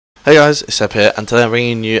Hey guys, it's Seb here, and today I'm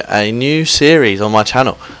bringing you a new series on my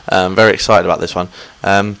channel. I'm very excited about this one.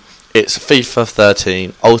 It's FIFA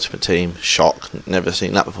 13 Ultimate Team Shock. Never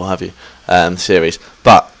seen that before, have you? Series,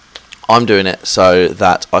 but I'm doing it so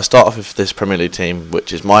that I start off with this Premier League team,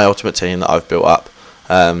 which is my ultimate team that I've built up,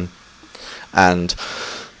 and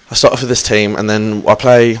I start off with this team, and then I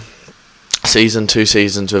play two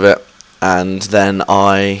seasons with it, and then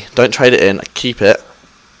I don't trade it in, I keep it.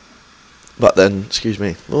 But then, excuse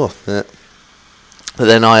me, but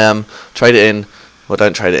then I trade it in, well,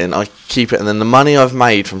 don't trade it in, I keep it, and then the money I've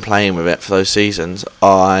made from playing with it for those seasons,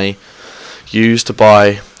 I use to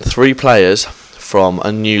buy 3 players from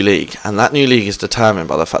a new league, and that new league is determined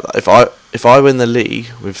by the fact that if I win the league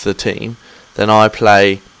with the team, then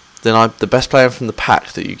the best player from the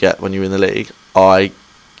pack that you get when you win the league, I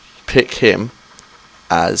pick him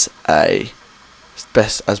as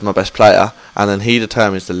my best player, and then he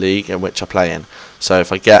determines the league in which I play in. So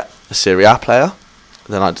if I get a Serie A player,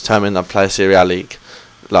 then I determine I play a Serie A league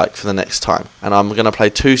like for the next time, and I'm going to play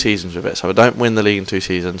 2 seasons with it. So if I don't win the league in 2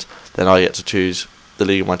 seasons, then I get to choose the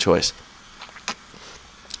league of my choice.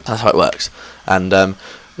 That's how it works. And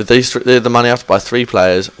with the money, I have to buy 3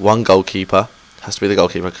 players, 1 goalkeeper, has to be the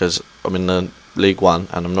goalkeeper because I'm in the League 1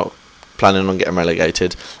 and I'm not planning on getting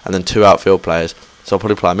relegated, and then 2 outfield players. So I'll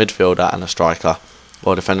probably play a midfielder and a striker,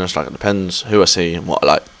 or a defender and striker, depends who I see and what I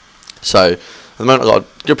like. So at the moment I've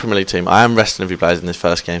got a good Premier League team. I am resting a few players in this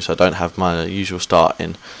first game, so I don't have my usual start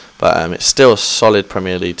in, but it's still a solid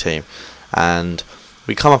Premier League team. And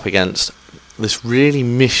we come up against this really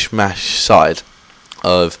mishmash side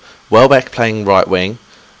of Welbeck playing right wing,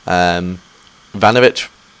 Vanovic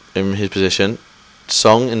in his position,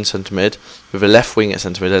 Song in centre mid, with a left wing at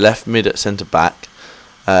centre mid, a left mid at centre back.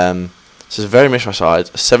 So it's a very mishmash side,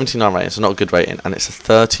 a 79 rating, so not a good rating, and it's a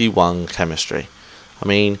 31 chemistry. I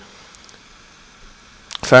mean,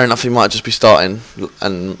 fair enough, he might just be starting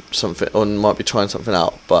and something, or might be trying something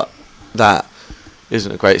out, but that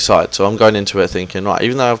isn't a great side. So I'm going into it thinking, right,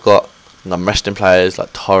 even though I'm resting players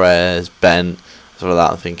like Torres, Ben, sort of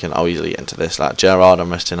that, I'm thinking I'll easily get into this. Like Gerrard, I'm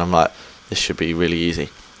resting, I'm like, this should be really easy.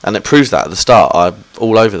 And it proves that at the start, I'm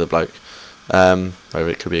all over the bloke.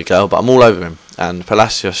 Maybe it could be a girl, but I'm all over him. And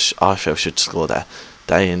Palacios, I feel, should score there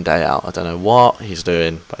day in, day out. I don't know what he's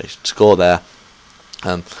doing, but he should score there.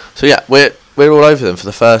 So yeah, we're all over them for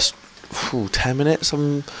the first 10 minutes.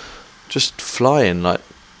 I'm just flying, like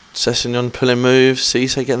Sessegnon pulling moves,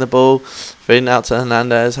 Cisse getting the ball, feeding out to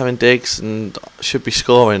Hernandez, having digs, and I should be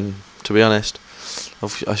scoring, to be honest.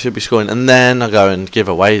 I should be scoring, and then I go and give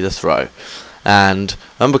away the throw. And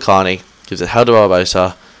Mbakani gives it Helder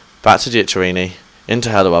Barbosa, back to Giaccherini, into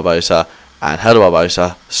Helder Barbosa, and Helder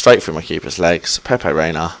Barbosa straight through my keeper's legs. Pepe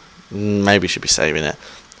Reina maybe should be saving it,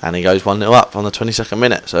 and he goes 1-0 up on the 22nd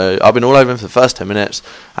minute. So I've been all over him for the first 10 minutes,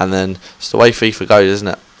 and then it's the way FIFA goes, isn't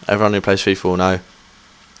it? Everyone who plays FIFA will know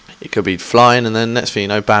it could be flying, and then next thing you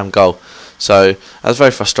know, bam, goal. So that was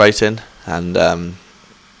very frustrating, and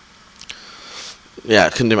yeah, I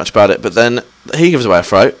couldn't do much about it. But then he gives away a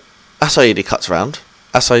throw. Asaidi cuts around.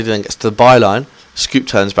 Asaidi then gets to the byline. Scoop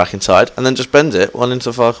turns back inside and then just bends it one into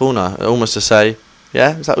the far corner, almost to say,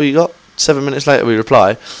 yeah, is that what you got? 7 minutes later we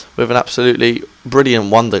reply with an absolutely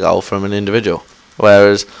brilliant wonder goal from an individual,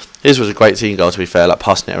 whereas his was a great team goal, to be fair, like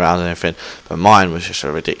passing it around and everything, but mine was just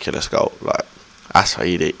a ridiculous goal. Like, that's how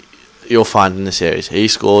you'll find in the series, he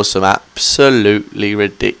scores some absolutely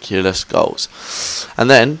ridiculous goals. And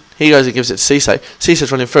then he goes and gives it to Cisse.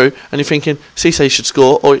 Cisse's running through, and you're thinking Cisse should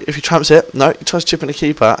score, or if he tramps it, no, he tries chipping the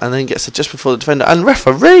keeper and then gets it just before the defender. And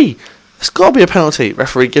referee, it's got to be a penalty.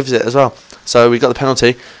 Referee gives it as well. So we got the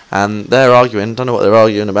penalty, and they're arguing. Don't know what they're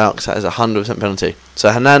arguing about, because that is a 100% penalty.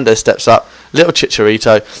 So Hernandez steps up, little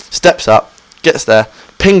Chicharito steps up, gets there,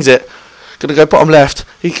 pings it, gonna go bottom left.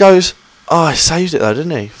 He goes, oh, he saved it though,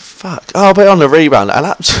 didn't he? Fuck. Oh, but on the rebound, and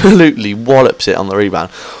absolutely wallops it on the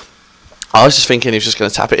rebound. I was just thinking he was just going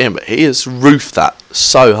to tap it in, but he has roofed that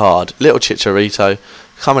so hard. Little Chicharito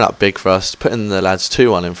coming up big for us, putting the lads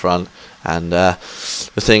 2-1 in front, and we're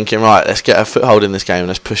thinking, right, let's get a foothold in this game,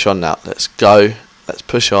 let's push on now. Let's go, let's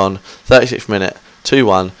push on. 36th minute,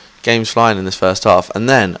 2-1, game's flying in this first half, and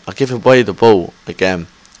then I give away the ball again,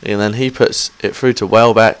 and then he puts it through to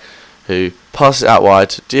Welbeck, who passes it out wide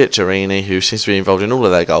to Giaccherini, who seems to be involved in all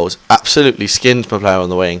of their goals, absolutely skins my player on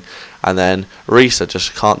the wing, and then Risa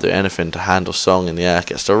just can't do anything to handle Song in the air,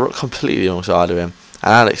 gets to completely wrong side of him,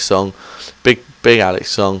 and Alex Song, big Alex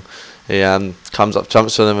Song, he comes up,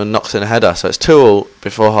 jumps for them and knocks in a header. So it's 2-2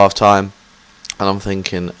 before half time, and I'm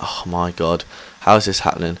thinking, oh my god, how is this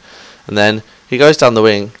happening? And then he goes down the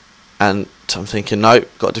wing, and I'm thinking, no,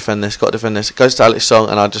 got to defend this, got to defend this. It goes to Alex Song,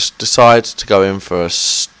 and I just decide to go in for a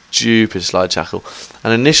stupid slide tackle.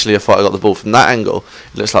 And initially I thought I got the ball from that angle.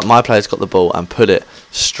 It looks like my player's got the ball and put it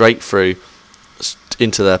straight through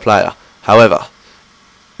into their player. However,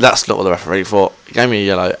 that's not what the referee thought. He gave me a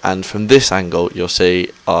yellow, and from this angle you'll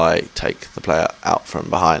see I take the player out from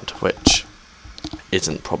behind, which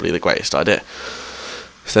isn't probably the greatest idea.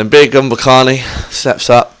 So then Big Gumbakani steps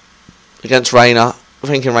up against Rayner,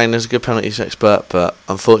 thinking Rayner's a good penalties expert, but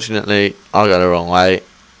unfortunately I go the wrong way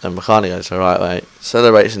and Bakani goes the right way.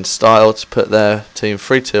 Celebrates in style to put their team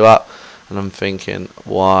 3-2 up, and I'm thinking,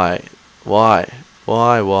 why?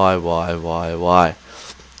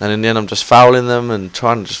 And in the end I'm just fouling them and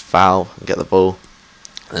trying to just foul and get the ball,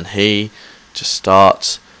 and he just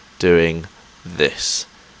starts doing this,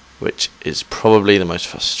 which is probably the most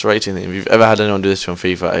frustrating thing. If you've ever had anyone do this on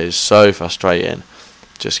FIFA, it is so frustrating.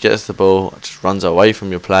 Just gets the ball, just runs away from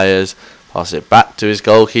your players, passes it back to his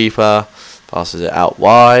goalkeeper, passes it out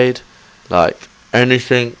wide, like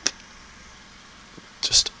anything.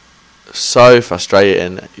 Just so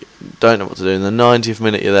frustrating. You don't know what to do. In the 90th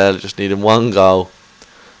minute you're there, just needing one goal.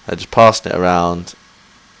 They're just passing it around,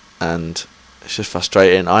 and it's just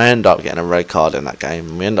frustrating. I end up getting a red card in that game,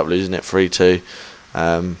 and we end up losing it 3-2.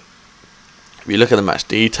 If you look at the match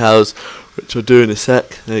details, which I'll do in a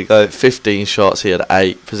sec, there you go, 15 shots, he had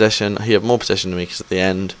 8 possession. He had more possession than me, because at the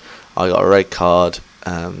end I got a red card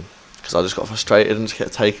because I just got frustrated and just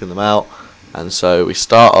kept taking them out. And so we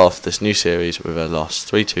start off this new series with a loss,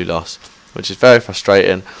 3-2 loss, which is very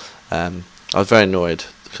frustrating. I was very annoyed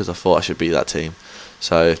because I thought I should beat that team.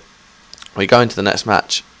 So we go into the next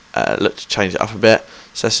match, look to change it up a bit.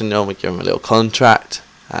 Sessignon, we give him a little contract,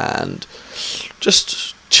 and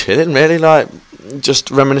just chilling really, like just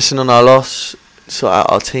reminiscing on our loss, sort out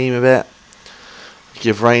our team a bit.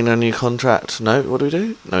 Give Rayner a new contract. No, what do we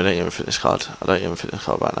do? No, we don't give him a fitness card. I don't give him a fitness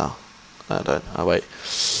card right now. No, I don't. I wait.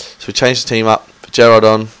 So we change the team up, put Gerrard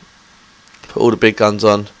on, put all the big guns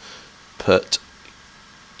on, put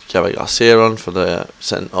Gabriel Garcia on for the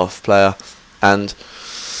sent off player, and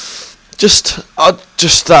just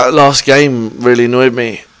that last game really annoyed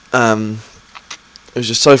me. It was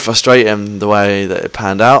just so frustrating the way that it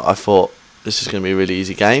panned out. I thought this is going to be a really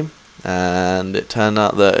easy game, and it turned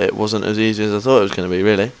out that it wasn't as easy as I thought it was going to be,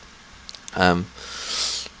 really.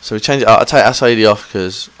 So we changed it up. I take Asaidi off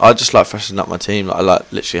because I just like freshening up my team. Like, I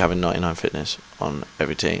like literally having 99 fitness on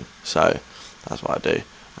every team, so that's what I do.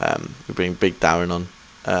 We bring Big Darren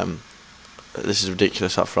on. This is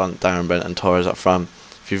ridiculous up front. Darren Bent and Torres up front.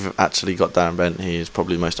 If you've actually got Darren Bent, he is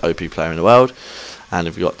probably the most OP player in the world. And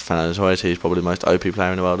if you've got Fernando Torres, he's probably the most OP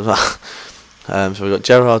player in the world as well. So we've got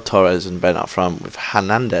Gerrard, Torres and Bent up front with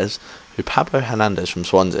Hernandez, who Pablo Hernandez from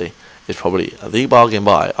Swansea is probably the bargain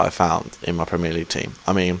buy I found in my Premier League team.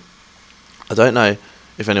 I mean, I don't know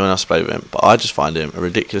if anyone else played with him, but I just find him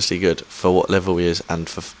ridiculously good for what level he is, and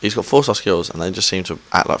he's got 4-star skills, and they just seem to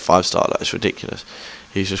act like 5-star. Like, it's ridiculous.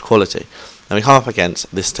 He's just quality. And we come up against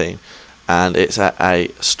this team, and it's a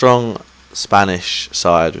strong Spanish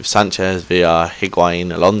side with Sanchez, Villa,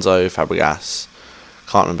 Higuain, Alonso, Fabregas.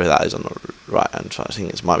 Can't remember who that is on the right hand. I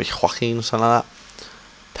think it might be Joaquin or something like that.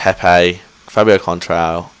 Pepe, Fabio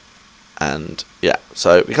Contrao, and yeah.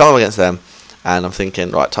 So we come up against them, and I'm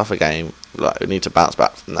thinking, right, tougher game. Like, we need to bounce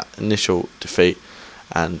back from that initial defeat,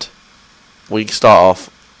 and we start off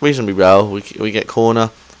reasonably well. We get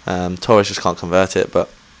corner. Torres just can't convert it, but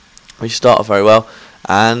we start off very well,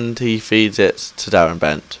 and he feeds it to Darren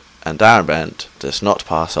Bent, and Darren Bent does not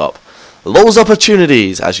pass up those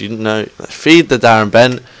opportunities. As you know, feed the Darren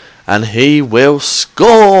Bent, and he will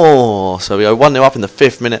score. So we go 1-0 up in the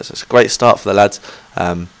 5th minute. So it's a great start for the lads.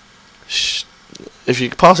 If you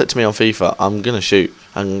pass it to me on FIFA, I'm going to shoot.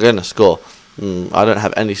 I'm going to score. I don't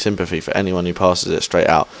have any sympathy for anyone who passes it straight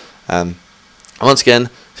out. Once again,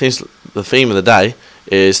 seems the theme of the day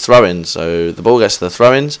is throw-ins. So the ball gets to the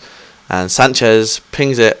throw-ins, and Sanchez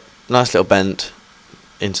pings it, nice little bend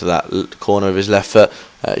into that corner of his left foot.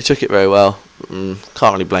 He took it very well.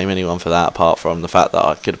 Can't really blame anyone for that, apart from the fact that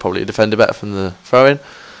I could have probably defended better from the throw-in.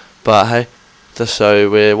 But hey, so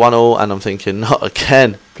we're 1-1, and I'm thinking, not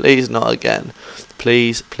again. Please, not again.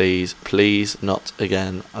 Please, please, please, not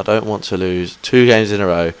again. I don't want to lose 2 games in a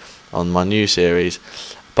row on my new series.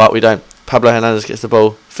 But we don't. Pablo Hernandez gets the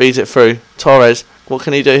ball, feeds it through. Torres, what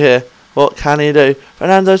can he do here? What can he do?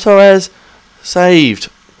 Fernando Torres, saved.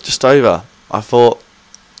 Just over. I thought,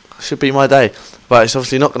 should be my day. But it's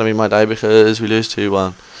obviously not going to be my day because we lose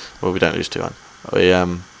 2-1. Well, we don't lose 2-1. We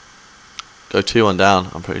go 2-1 down,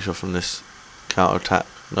 I'm pretty sure, from this counter-attack.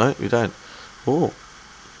 No, we don't. Oh,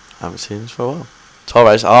 haven't seen this for a while.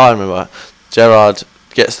 Torres, I remember. Gerrard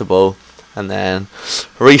gets the ball, and then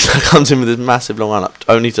Risa comes in with this massive long run up,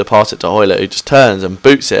 only to pass it to Hoylett, who just turns and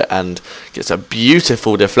boots it and gets a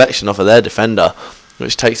beautiful deflection off of their defender,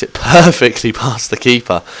 which takes it perfectly past the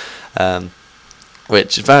keeper,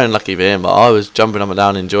 which is very unlucky for him. But I was jumping up and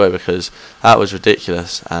down in joy because that was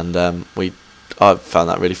ridiculous, and I found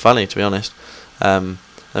that really funny, to be honest. Then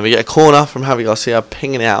we get a corner from Javi Garcia,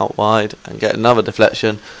 pinging it out wide, and get another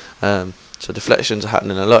deflection. So deflections are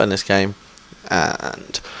happening a lot in this game,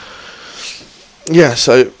 and yeah,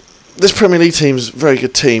 so this Premier League team's a very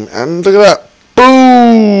good team, and look at that,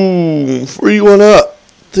 boom, 3-1 up.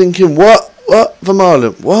 Thinking what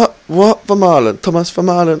Vermaelen, what Vermaelen, Thomas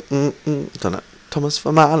Vermaelen, don't know, Thomas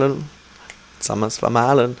Vermaelen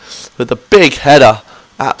with the big header,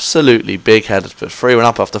 absolutely big header, but 3-1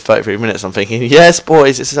 up after 33 minutes. I'm thinking, yes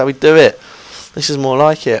boys, this is how we do it. This is more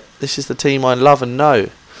like it. This is the team I love and know.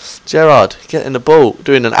 Gerrard getting the ball,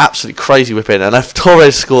 doing an absolutely crazy whip in, and if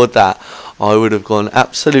Torres scored that, I would have gone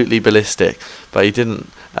absolutely ballistic, but he didn't,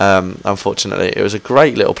 unfortunately. It was a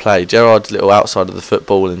great little play. Gerrard's little outside of the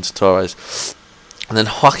football into Torres, and then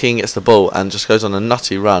Joaquin gets the ball and just goes on a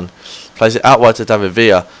nutty run, plays it out wide to David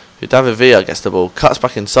Villa, who David Villa gets the ball, cuts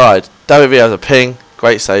back inside, David Villa has a ping,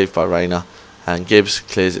 great save by Reina, and Gibbs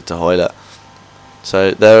clears it to Hoylett. So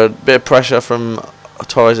there a bit of pressure from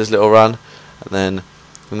Torres' little run, and then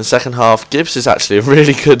in the second half, Gibbs is actually a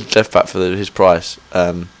really good left back for his price.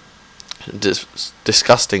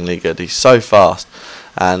 Disgustingly good. He's so fast,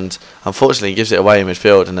 and unfortunately he gives it away in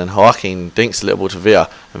midfield, and then Joaquin dinks a little ball to Villa,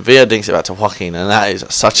 and Villa dinks it back to Joaquin, and that is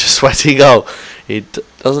such a sweaty goal. He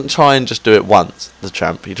doesn't try and just do it once, the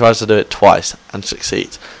tramp. He tries to do it twice and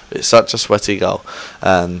succeeds. It's such a sweaty goal.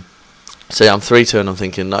 So yeah, I'm 3-2, and I'm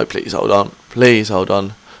thinking, no, please hold on,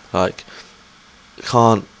 like,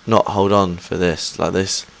 can't not hold on for this, like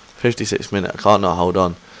this 56 minute, I can't not hold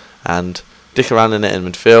on, and dick around in it in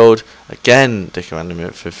midfield, again dick around in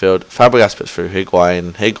midfield, Fabregas puts through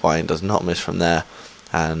Higuain does not miss from there,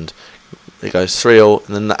 and it goes 3-3,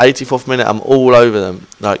 and then the 84th minute I'm all over them,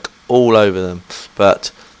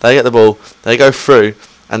 but they get the ball, they go through,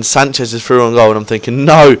 and Sanchez is through on goal, and I'm thinking,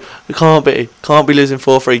 no, we can't be losing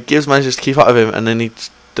 4-3, Gibbs manages to keep up with him, and then he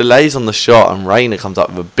delays on the shot, and Reina comes up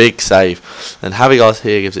with a big save. Then Javi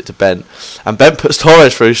Garcia gives it to Ben, and Ben puts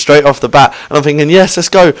Torres through straight off the bat, and I'm thinking, yes, let's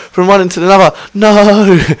go from one into another.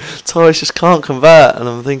 No, Torres just can't convert, and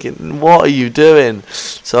I'm thinking, what are you doing?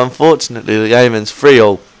 So unfortunately the game ends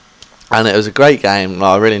 3-3, and it was a great game.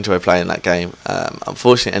 I really enjoyed playing that game.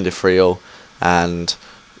 Unfortunately it ended 3-3, and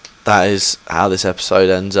that is how this episode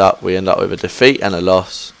ends up. We end up with a defeat and a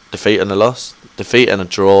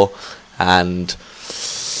draw, and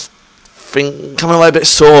coming away a bit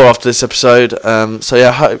sore after this episode. So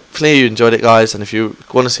yeah, hopefully you enjoyed it, guys, and if you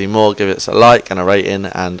want to see more, give it a like and a rating,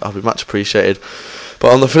 and I'll be much appreciated.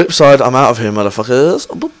 But on the flip side, I'm out of here, motherfuckers.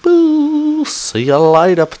 See you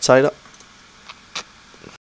later, potato.